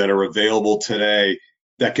resources that are available today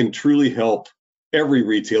that can truly help every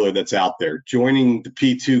retailer that's out there. Joining the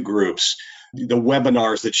P2 groups, the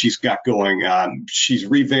webinars that she's got going on. She's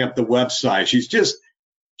revamped the website.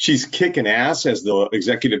 She's kicking ass as the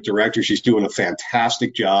executive director. She's doing a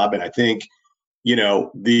fantastic job. And I think,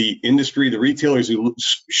 the industry, the retailers who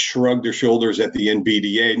shrugged their shoulders at the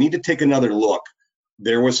NBDA need to take another look.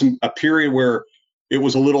 There was a period where it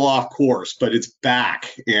was a little off course, but it's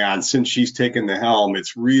back. And since she's taken the helm,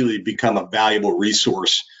 it's really become a valuable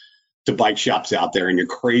resource to bike shops out there. And you're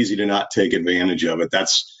crazy to not take advantage of it.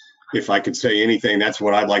 That's, if I could say anything, that's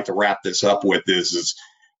what I'd like to wrap this up with is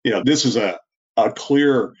this is a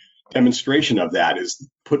clear demonstration of that, is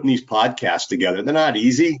putting these podcasts together. They're not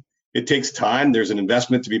easy. It takes time. There's an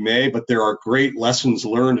investment to be made, but there are great lessons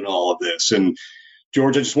learned in all of this. And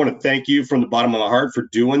George, I just want to thank you from the bottom of my heart for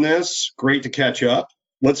doing this. Great to catch up.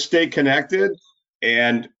 Let's stay connected.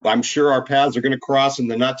 And I'm sure our paths are going to cross in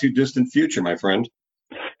the not too distant future, my friend.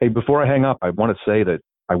 Hey, before I hang up, I want to say that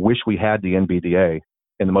I wish we had the NBDA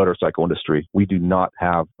in the motorcycle industry. We do not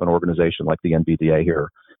have an organization like the NBDA here,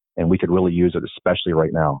 and we could really use it, especially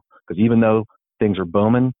right now. Because even though things are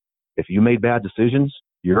booming, if you made bad decisions,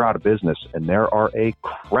 you're out of business. And there are a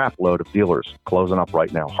crap load of dealers closing up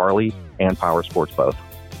right now, Harley and Power Sports both.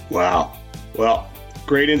 Wow. Well,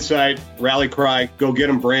 great insight. Rally cry. Go get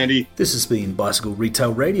them, Brandy. This has been Bicycle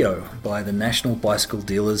Retail Radio by the National Bicycle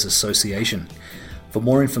Dealers Association. For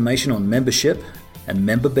more information on membership and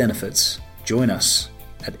member benefits, join us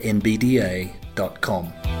at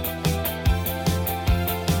nbda.com.